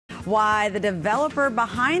why the developer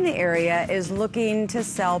behind the area is looking to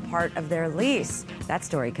sell part of their lease. That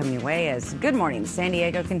story coming your way as Good Morning San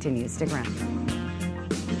Diego continues. Stick around.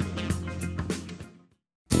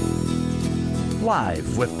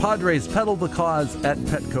 Live with Padres Pedal the Cause at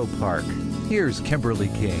Petco Park. Here's Kimberly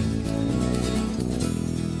King.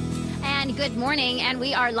 And good morning, and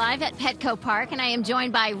we are live at Petco Park, and I am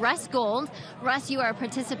joined by Russ Gold. Russ, you are a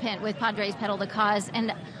participant with Padres Pedal the Cause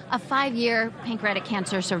and a 5-year pancreatic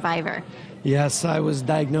cancer survivor. Yes, I was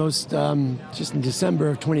diagnosed just in December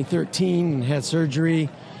of 2013 and had surgery.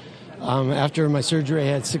 After my surgery, I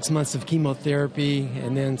had 6 months of chemotherapy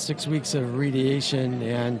and then 6 weeks of radiation.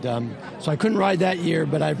 And so I couldn't ride that year,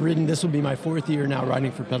 but I've ridden. This will be my 4th year now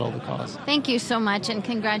riding for Pedal the Cause. Thank you so much, and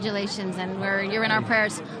congratulations. And you're in our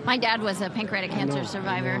prayers. My dad was a pancreatic cancer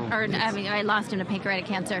survivor, I lost him to pancreatic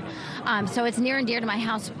cancer. So it's near and dear to my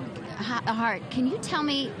heart. Can you tell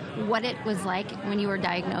me what it was like when you were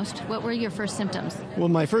diagnosed? What were your first symptoms? Well,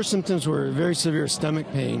 my first symptoms were very severe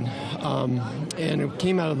stomach pain, and it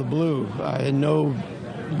came out of the blue. I had no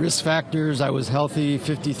risk factors. I was healthy,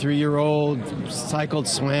 53-year-old, cycled,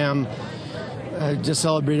 swam. I just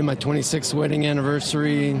celebrated my 26th wedding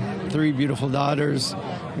anniversary, 3 beautiful daughters.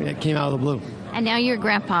 It came out of the blue. And now you're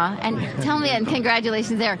grandpa. And tell me, and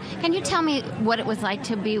congratulations there. Can you tell me what it was like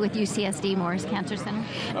to be with UCSD Morris Cancer Center?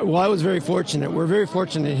 Well, I was very fortunate. We're very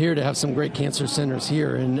fortunate here to have some great cancer centers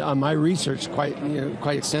here. And I researched quite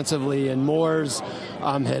extensively, and Morris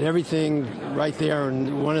had everything right there,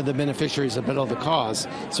 and one of the beneficiaries of Pedal the Cause.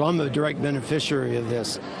 So I'm a direct beneficiary of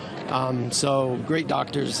this. So great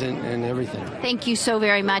doctors and everything. Thank you so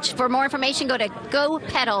very much. For more information, go to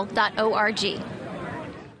gopedal.org.